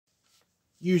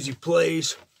usually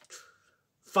plays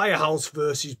Firehouse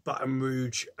versus Baton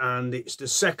Rouge, and it's the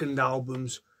second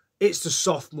albums. It's the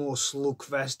Sophmore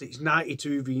slugfest. It's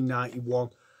 92 v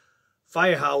 91.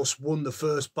 Firehouse won the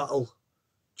first battle.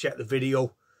 Check the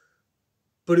video.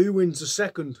 But who wins the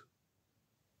second?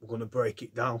 We're going to break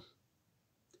it down.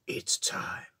 It's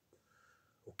time.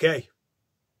 Okay.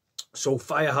 So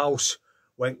Firehouse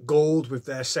went gold with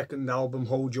their second album,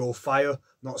 Hold Your Fire.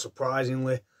 Not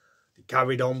surprisingly. They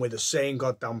carried on with the same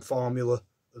goddamn formula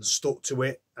and stuck to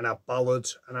it, and had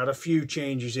ballads and had a few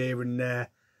changes here and there.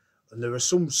 And there are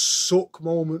some suck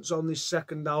moments on this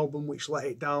second album which let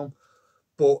it down,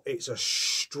 but it's a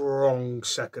strong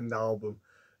second album.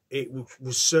 It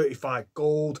was certified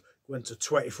gold, went to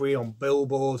 23 on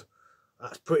Billboard.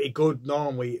 That's pretty good.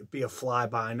 Normally it'd be a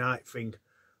fly-by-night thing.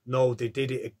 No, they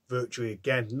did it virtually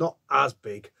again. Not as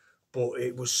big, but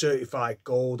it was certified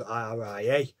gold,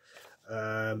 RIA.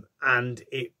 And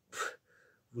it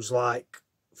was like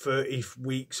 30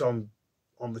 weeks on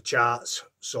the charts.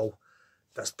 So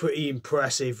that's pretty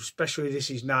impressive, especially this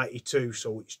is 92,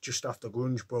 so it's just after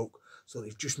grunge broke. So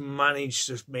they've just managed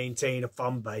to maintain a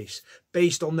fan base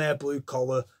based on their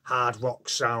blue-collar hard rock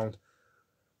sound.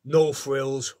 No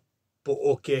frills, but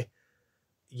okay.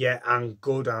 Yeah, and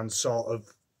good, and sort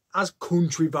of has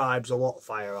country vibes a lot,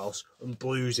 Firehouse, and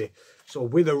bluesy. So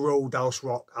with a Roadhouse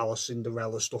rock, a la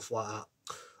Cinderella, stuff like that,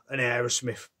 and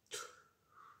Aerosmith.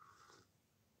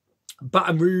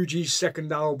 Baton Rouge's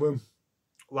second album,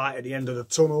 Light at the End of the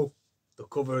Tunnel. The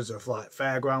covers are like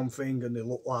fairground thing, and they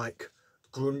look like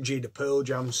grungy, the Pearl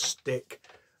Jam stick.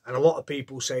 And a lot of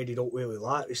people say they don't really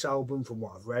like this album, from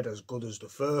what I've read, as good as the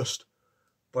first.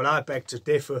 But I beg to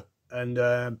differ.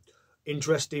 And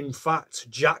interesting fact,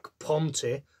 Jack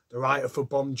Ponte, the writer for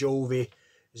Bon Jovi,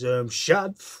 is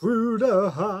shot through the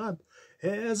heart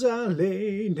as I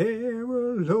lay there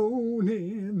alone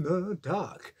in the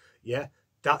dark. Yeah,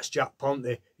 that's Jack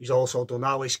Ponte. He's also done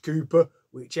Alice Cooper,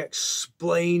 which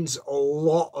explains a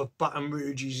lot of Baton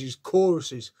Rouge's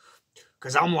choruses.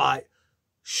 Because I'm like,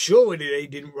 surely they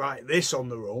didn't write this on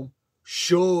their own.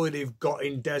 Surely they've got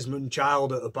in Desmond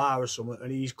Child at a bar or something,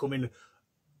 and he's coming,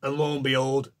 and lo and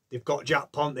behold, they've got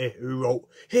Jack Ponte, who wrote,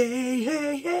 hey,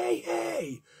 hey, hey,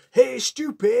 hey, hey,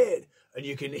 stupid. And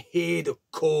you can hear the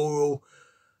choral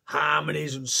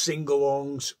harmonies and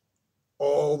sing-alongs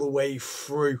all the way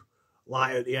through,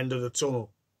 Light at the End of the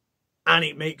Tunnel. And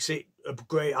it makes it a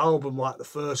great album like the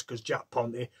first, because Jack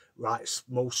Ponte writes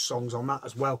most songs on that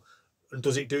as well. And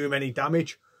does it do him any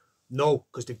damage? No,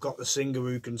 because they've got the singer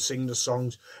who can sing the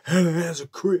songs and has a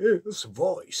crisp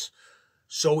voice.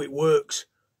 So it works.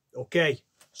 Okay,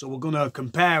 so we're going to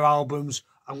compare albums.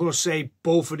 I'm going to say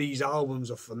both of these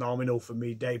albums are phenomenal for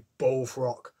me. They both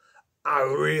rock. I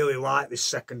really like this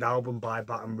second album by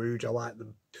Baton Rouge. I like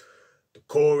the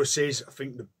choruses. I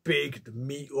think the Big, the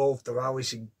Meatloaf, the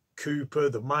Alice Cooper,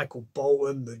 the Michael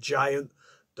Bolton, the Giant,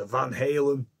 the Van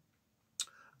Halen.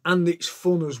 And it's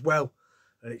fun as well.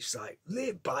 And it's like,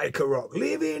 live biker rock,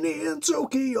 living in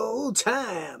Tokyo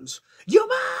times. You're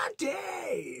my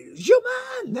days, you're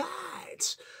my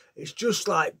nights. It's just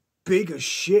like big as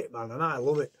shit, man, and I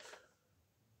love it.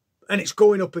 And it's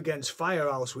going up against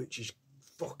Firehouse, which is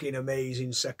fucking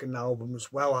amazing second album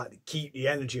as well. Like, they keep the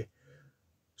energy.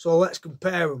 So let's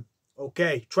compare them.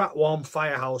 Okay, track 1,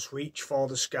 Firehouse, Reach for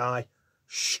the Sky,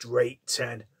 straight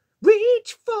 10.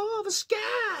 Reach for the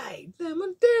sky.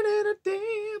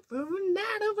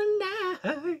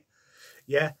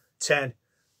 Yeah, 10.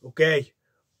 Okay.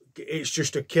 It's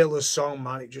just a killer song,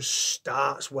 man. It just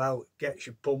starts well. It gets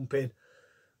you pumping.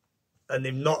 And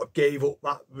they've not gave up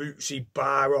that rootsy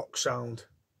bar rock sound.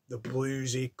 The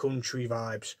bluesy country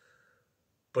vibes.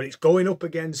 But it's going up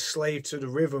against Slave to the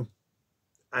Rhythm.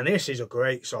 And this is a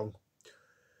great song.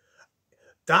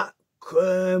 That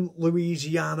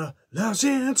Louisiana, loves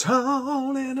in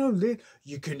town and a lit.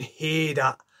 You can hear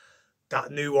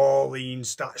that New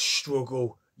Orleans, that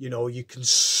struggle. You know, you can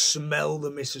smell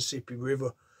the Mississippi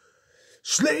River.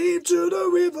 Slave to the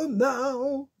river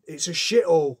now. It's a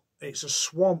shithole. It's a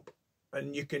swamp,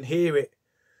 and you can hear it.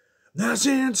 That's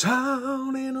in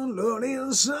town in a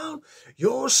lonely sound.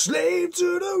 You're a slave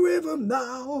to the river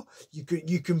now. You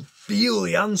can feel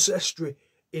the ancestry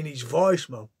in his voice,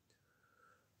 man.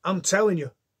 I'm telling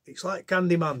you, it's like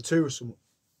Candyman 2 or something.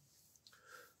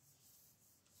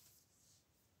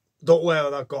 Don't know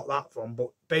where I got that from, but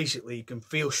basically you can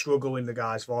feel struggle in the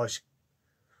guy's voice.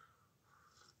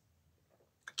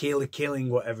 Keely Killing,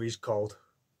 whatever he's called.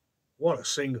 What a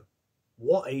singer.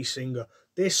 What a singer.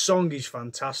 This song is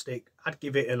fantastic. I'd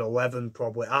give it an 11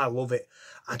 probably. I love it.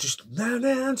 It's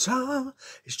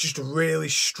just a really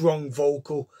strong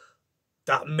vocal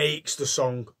that makes the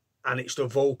song. and it's the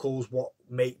vocals what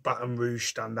make Baton Rouge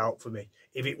stand out for me.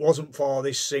 If it wasn't for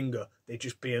this singer, they'd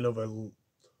just be another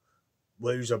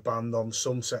loser band on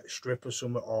Sunset Strip or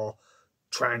something, or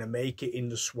trying to make it in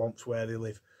the swamps where they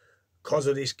live. Because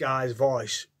of this guy's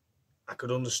voice, I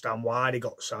could understand why they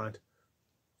got signed.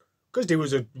 Because there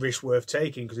was a risk worth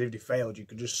taking, because if they failed, you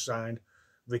could just sign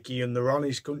Ricky and the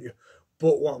Ronnies, couldn't you?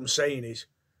 But what I'm saying is,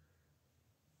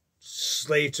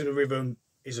 Slave to the Rhythm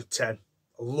is a 10.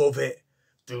 I love it.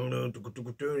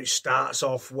 It starts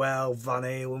off well, Van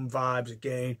Halen vibes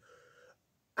again.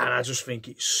 And I just think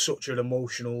it's such an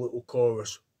emotional little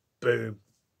chorus. Boom.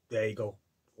 There you go.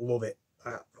 Love it.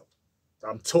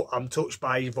 I'm touched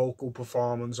by his vocal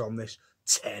performance on this.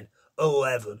 10,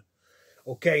 11.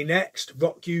 Okay, next,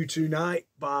 Rock You Tonight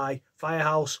by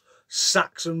Firehouse.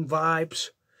 Saxon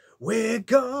vibes. We're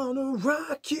gonna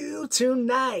rock you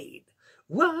tonight.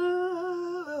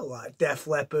 Whoa, like Def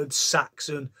Leppard,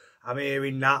 Saxon. I'm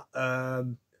hearing that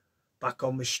Back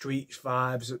on the Streets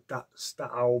vibes. That's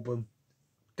that album.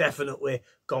 Definitely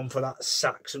gone for that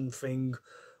Saxon thing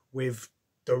with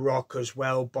The Rock as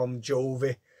well, Bon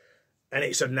Jovi. And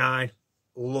it's a 9.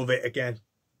 Love it again.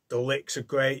 The licks are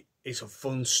great. It's a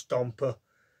fun stomper.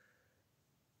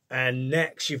 And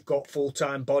next you've got Full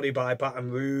Time Body by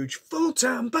Baton Rouge. Full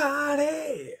Time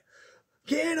Body.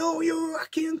 Get all your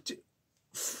rocking.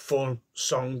 Fun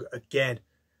song again.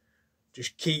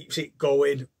 Just keeps it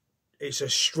going. It's a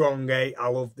strong 8. I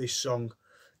love this song.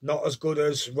 Not as good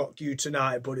as Rock You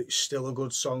Tonight, but it's still a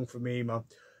good song for me, man.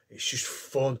 It's just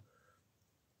fun.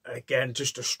 And again,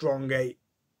 just a strong 8.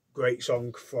 Great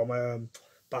song from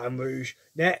Baton Rouge.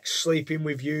 Next, Sleeping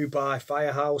With You by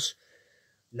Firehouse.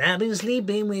 Now I've been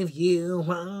sleeping with you.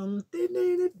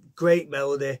 Great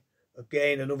melody.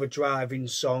 Again, another driving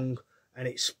song. And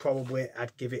it's probably,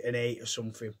 I'd give it an 8 or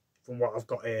something from what I've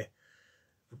got here.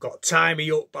 We've got Tie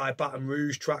Me Up by Baton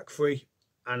Rouge, track 3.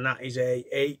 And that is a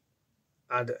 8.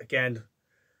 And again,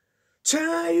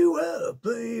 tie you up,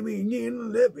 baby,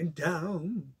 and let me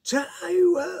down. Tie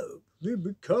you up, you'll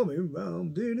be coming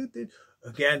round.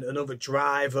 Again, another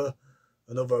driver,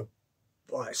 another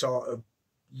like sort of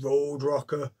road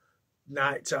rocker,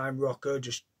 nighttime rocker,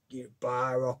 just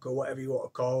bar rocker, whatever you want to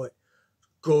call it.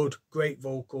 Good, great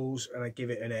vocals, and I give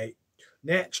it an 8.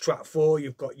 Next, track 4,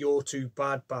 you've got You're Too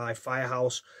Bad by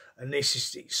Firehouse, and this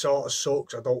is, it sort of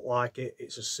sucks. I don't like it.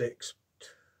 It's a 6.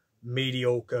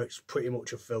 Mediocre. It's pretty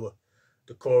much a filler.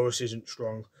 The chorus isn't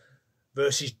strong.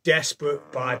 Versus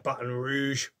Desperate by Baton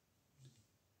Rouge,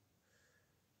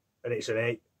 and it's an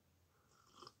 8.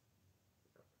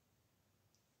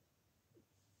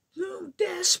 I'm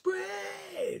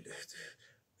desperate.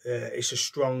 It's a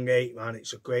strong 8, man.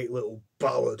 It's a great little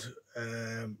ballad.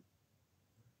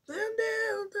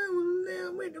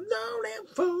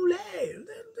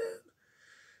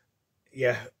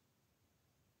 Yeah,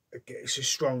 it's a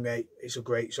strong 8. It's a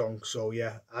great song. So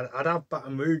yeah, I'd have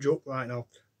Baton Rouge up right now.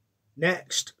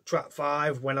 Next, track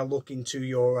 5, When I Look Into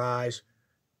Your Eyes.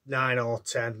 9 or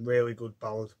 10. Really good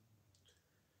ballad.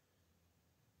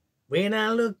 When I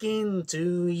look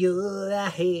into your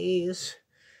eyes.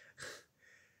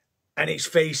 And it's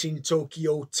Facing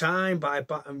Tokyo Time by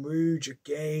Baton Rouge.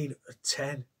 Again, a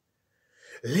 10.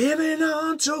 Living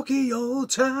on Tokyo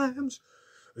times.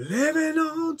 Living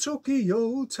on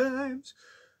Tokyo times.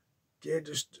 Yeah,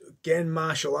 just again,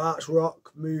 martial arts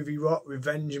rock, movie rock,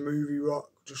 revenge movie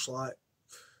rock. Just like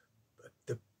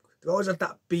they always had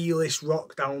that B-list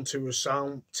rock down to a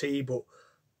sound T, but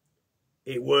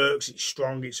it works. It's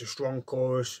strong. It's a strong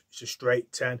chorus. It's a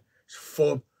straight 10. It's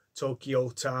fun. Tokyo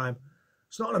Time.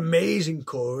 It's not an amazing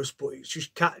chorus, but it's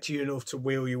just catchy enough to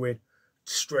wheel you in.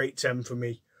 Straight 10 for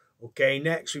me. Okay,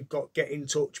 next we've got Get In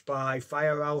Touch by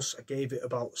Firehouse. I gave it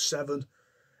about 7.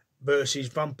 Versus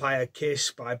Vampire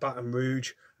Kiss by Baton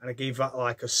Rouge, and I gave that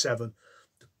like a 7.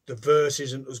 The verse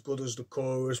isn't as good as the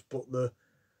chorus, but the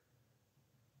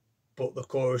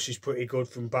chorus is pretty good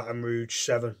from Baton Rouge.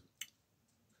 7.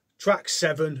 Track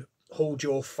 7, Hold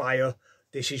Your Fire.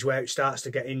 This is where it starts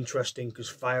to get interesting because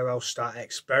Firehouse start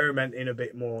experimenting a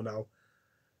bit more now.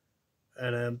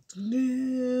 And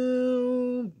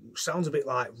sounds a bit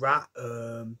like Rat.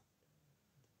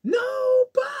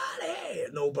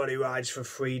 Nobody Rides for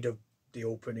Free, the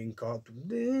opening chord.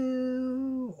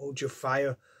 Hold Your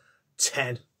Fire.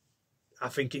 10. I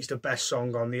think it's the best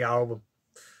song on the album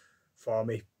for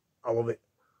me. I love it.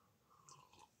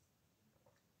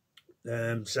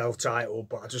 Self-titled,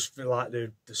 but I just feel like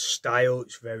the style,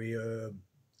 it's very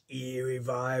eerie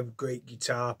vibe, great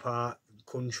guitar part,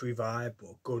 country vibe,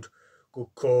 but good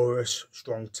chorus,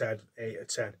 strong 10, 8 or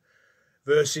 10.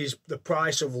 Versus The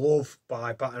Price of Love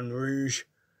by Baton Rouge.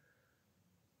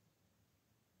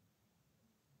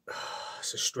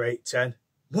 That's a straight 10.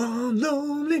 One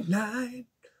lonely night,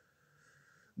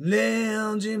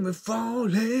 lounging and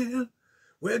falling,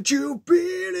 where you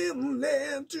been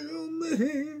led to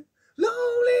me.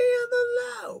 Lonely in the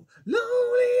love,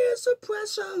 lonely is the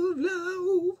press of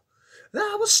love.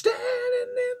 I was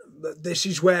standing in. But this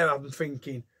is where I'm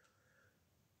thinking,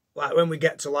 like when we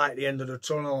get to like the end of the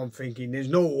tunnel, I'm thinking there's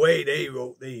no way they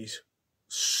wrote these.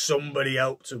 Somebody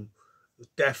helped them.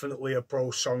 Definitely a pro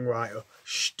songwriter.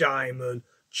 Steinman,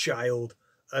 Child,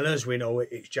 and as we know it,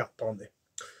 it's Jack Ponty.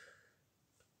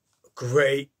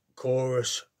 Great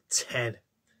chorus, 10.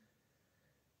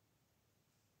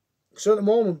 So at the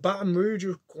moment, Baton Rouge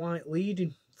are quite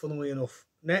leading, funnily enough.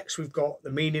 Next, we've got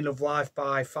The Meaning of Life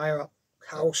by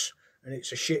Firehouse, and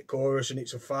it's a shit chorus, and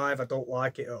it's a 5. I don't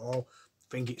like it at all. I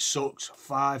think it sucks.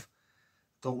 5.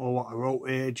 Don't know what I wrote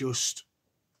here, just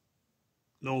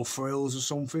no frills or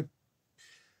something.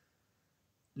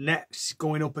 Next,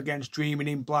 going up against Dreaming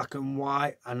in Black and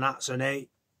White, and that's an 8.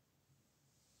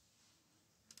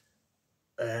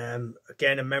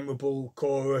 Again, a memorable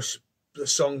chorus. The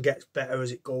song gets better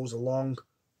as it goes along.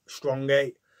 Strong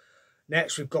 8.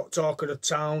 Next, we've got Talk of the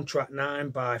Town, track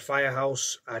 9 by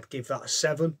Firehouse. I'd give that a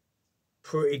 7.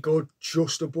 Pretty good,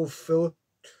 just above filler.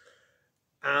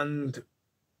 And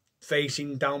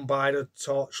Facing Down by the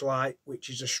Torchlight, which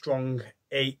is a strong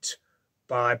 8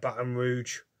 by Baton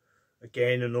Rouge.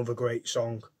 Again, another great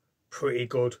song. Pretty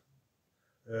good.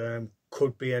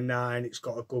 Could be a 9. It's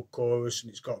got a good chorus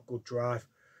and it's got good drive.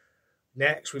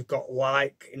 Next, we've got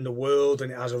Like in the World,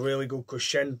 and it has a really good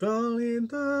crescendo.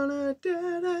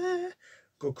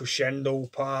 Good crescendo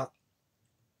part,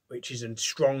 which is a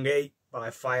strong 8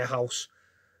 by Firehouse.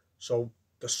 So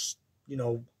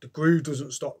the groove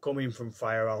doesn't stop coming from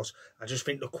Firehouse. I just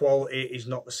think the quality is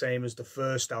not the same as the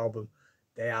first album.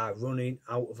 They are running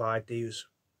out of ideas,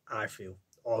 I feel,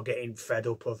 or getting fed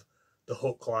up of the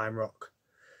hook line rock.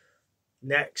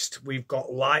 Next, we've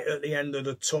got Light at the End of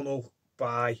the Tunnel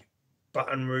by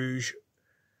Baton Rouge,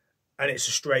 and it's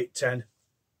a straight 10.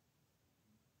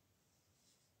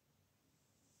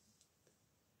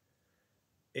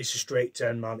 It's a straight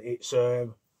 10, man. It's I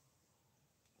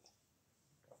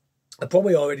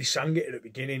probably already sang it at the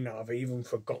beginning. I've even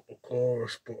forgot the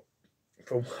chorus, but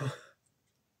from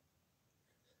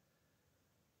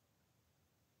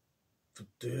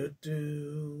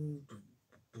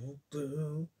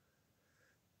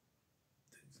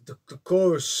the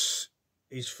chorus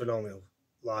is phenomenal.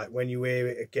 Like when you hear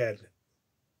it again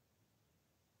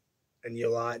and you're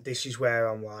like, this is where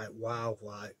I'm like, wow,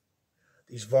 like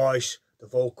his voice, the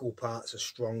vocal parts are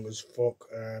strong as fuck.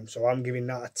 So I'm giving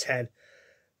that a 10.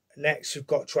 Next, we've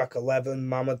got track 11,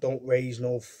 Mama Don't Raise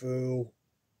No Fool.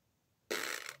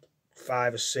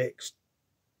 5 or 6.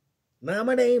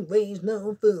 Mama ain't raised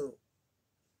no fool.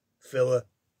 Filler.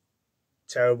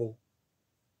 Terrible.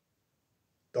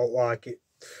 Don't like it.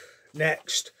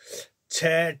 Next,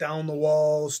 Tear Down the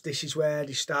Walls. This is where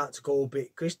they start to go a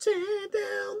bit, Chris, tear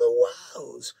down the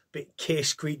walls. Bit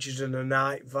Kiss, Creatures in the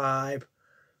Night vibe.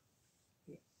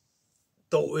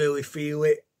 Don't really feel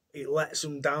it. It lets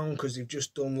them down because they've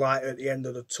just done Light at the End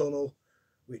of the Tunnel,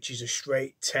 which is a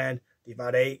straight 10. They've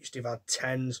had 8s, they've had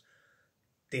 10s.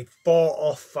 They've fought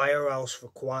off Firehouse for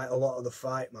quite a lot of the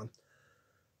fight, man.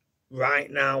 Right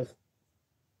now,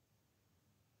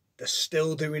 they're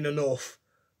still doing enough,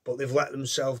 but they've let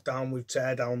themselves down with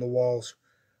Tear Down the Walls.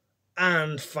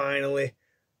 And finally,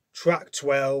 track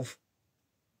 12,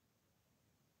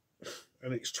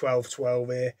 and it's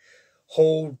 12-12 here,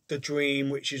 Hold the Dream,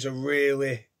 which is a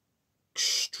really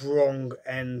strong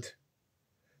end.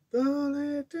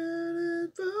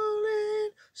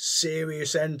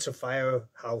 Serious end to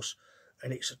Firehouse,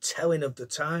 and it's a telling of the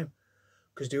time,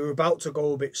 because they were about to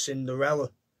go a bit Cinderella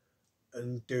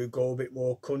and go a bit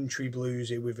more country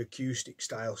bluesy with acoustic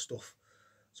style stuff.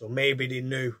 So maybe they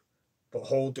knew, but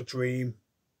Hold the Dream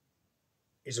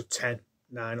is a 10,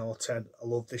 9 or 10. I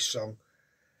love this song.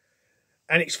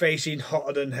 And it's facing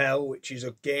Hotter Than Hell, which is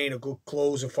again a good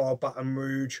closer for Baton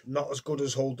Rouge. Not as good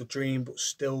as Hold the Dream, but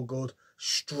still good.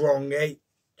 Strong 8.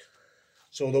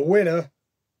 So the winner,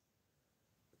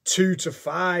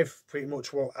 2-5, pretty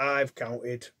much what I've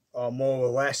counted, or more or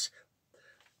less.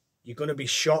 You're going to be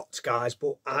shocked, guys,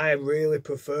 but I really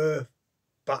prefer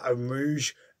Baton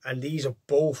Rouge. And these are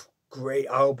both great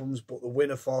albums, but the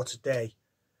winner for today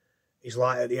is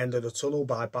Light at the End of the Tunnel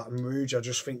by Baton Rouge. I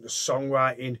just think the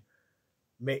songwriting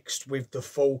mixed with the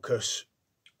focus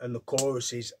and the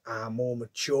choruses are more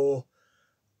mature,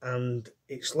 and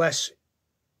it's less,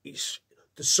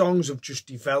 the songs have just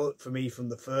developed for me from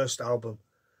the first album.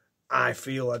 I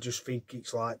just think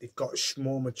it's like they've got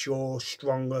more mature,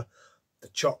 stronger, the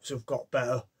chops have got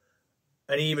better,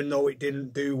 And even though it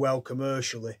didn't do well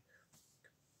commercially,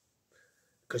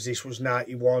 because this was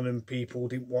 91 and people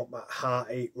didn't want that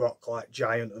heartache rock like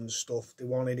Giant and stuff. They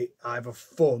wanted it either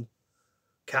fun,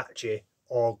 catchy,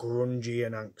 or grungy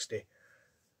and angsty.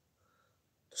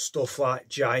 Stuff like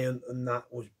Giant and that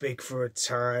was big for a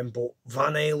time, but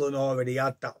Van Halen already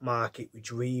had that market with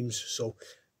Dreams. So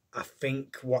I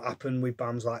think what happened with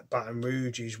bands like Baton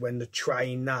Rouge is when they're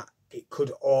trying that, it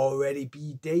could already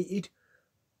be dated.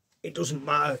 It doesn't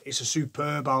matter. It's a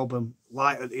superb album.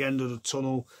 Light at the End of the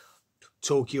Tunnel,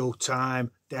 Tokyo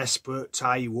Time, Desperate,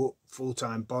 Tie You Up, Full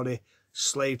Time Body,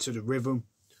 Slave to the Rhythm.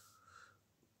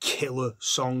 Killer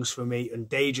songs for me, and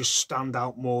they just stand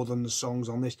out more than the songs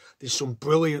on this. There's some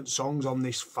brilliant songs on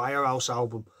this Firehouse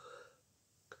album,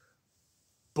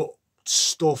 but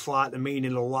stuff like The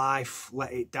Meaning of Life,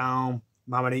 Let It Down,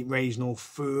 Mama Ain't Raised No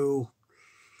Fool,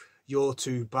 You're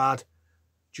Too Bad,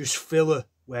 just filler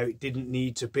where it didn't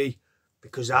need to be,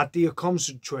 because had they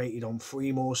concentrated on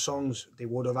 3 more songs, they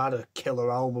would have had a killer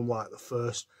album like the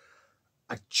first.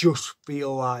 I just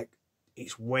feel like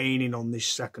it's waning on this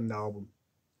second album,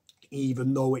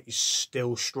 even though it is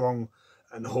still strong,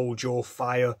 and Hold Your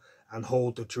Fire and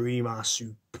Hold the Dream are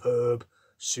superb,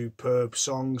 superb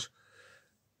songs.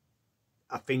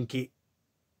 I think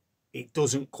it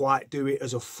doesn't quite do it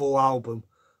as a full album,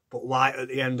 but Light at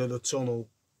the End of the Tunnel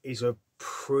is a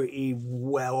pretty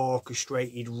well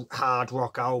orchestrated hard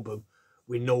rock album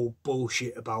with no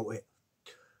bullshit about it.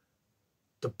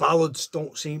 The ballads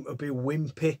don't seem to be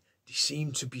wimpy, they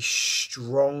seem to be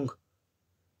strong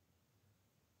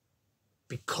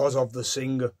because of the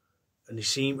singer, and they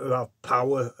seem to have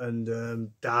power and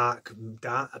dark,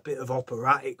 a bit of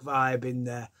operatic vibe in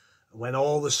there. And when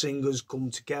all the singers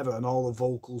come together and all the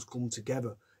vocals come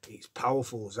together, it's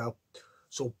powerful as hell.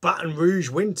 So Baton Rouge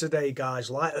win today, guys.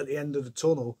 Light at the End of the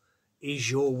Tunnel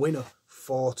is your winner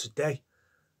for today.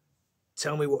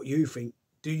 Tell me what you think.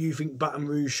 Do you think Baton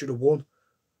Rouge should have won?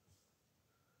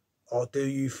 Or do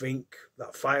you think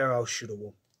that Firehouse should have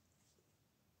won?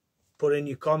 Put in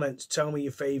your comments, tell me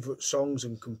your favourite songs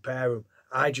and compare them.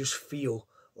 I just feel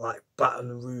like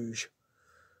Baton Rouge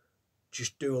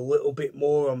just do a little bit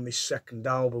more on this second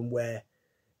album, where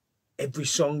every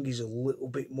song is a little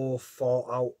bit more thought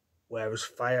out, whereas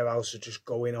Firehouse are just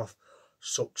going off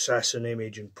success and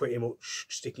image and pretty much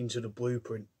sticking to the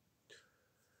blueprint.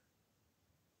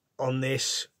 On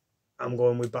this, I'm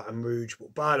going with Baton Rouge.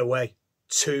 But by the way,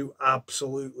 2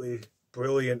 absolutely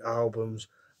brilliant albums.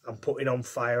 I'm putting on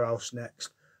Firehouse next.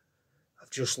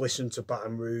 I've just listened to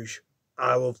Baton Rouge.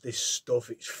 I love this stuff.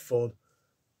 It's fun.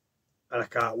 And I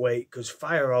can't wait, because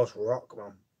Firehouse rock,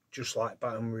 man. Just like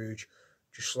Baton Rouge.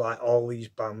 Just like all these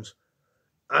bands.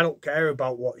 I don't care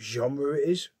about what genre it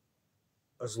is,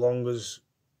 as long as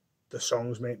the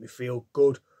songs make me feel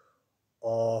good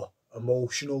or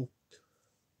emotional.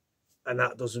 And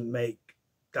that doesn't make...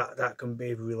 That can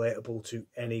be relatable to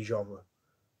any genre.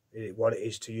 What it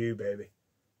is to you, baby.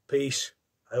 Peace.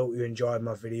 I hope you enjoyed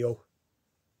my video.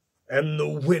 And the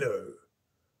winner,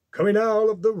 coming out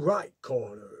of the right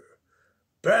corner,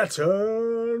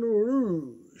 Baton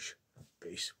Rouge.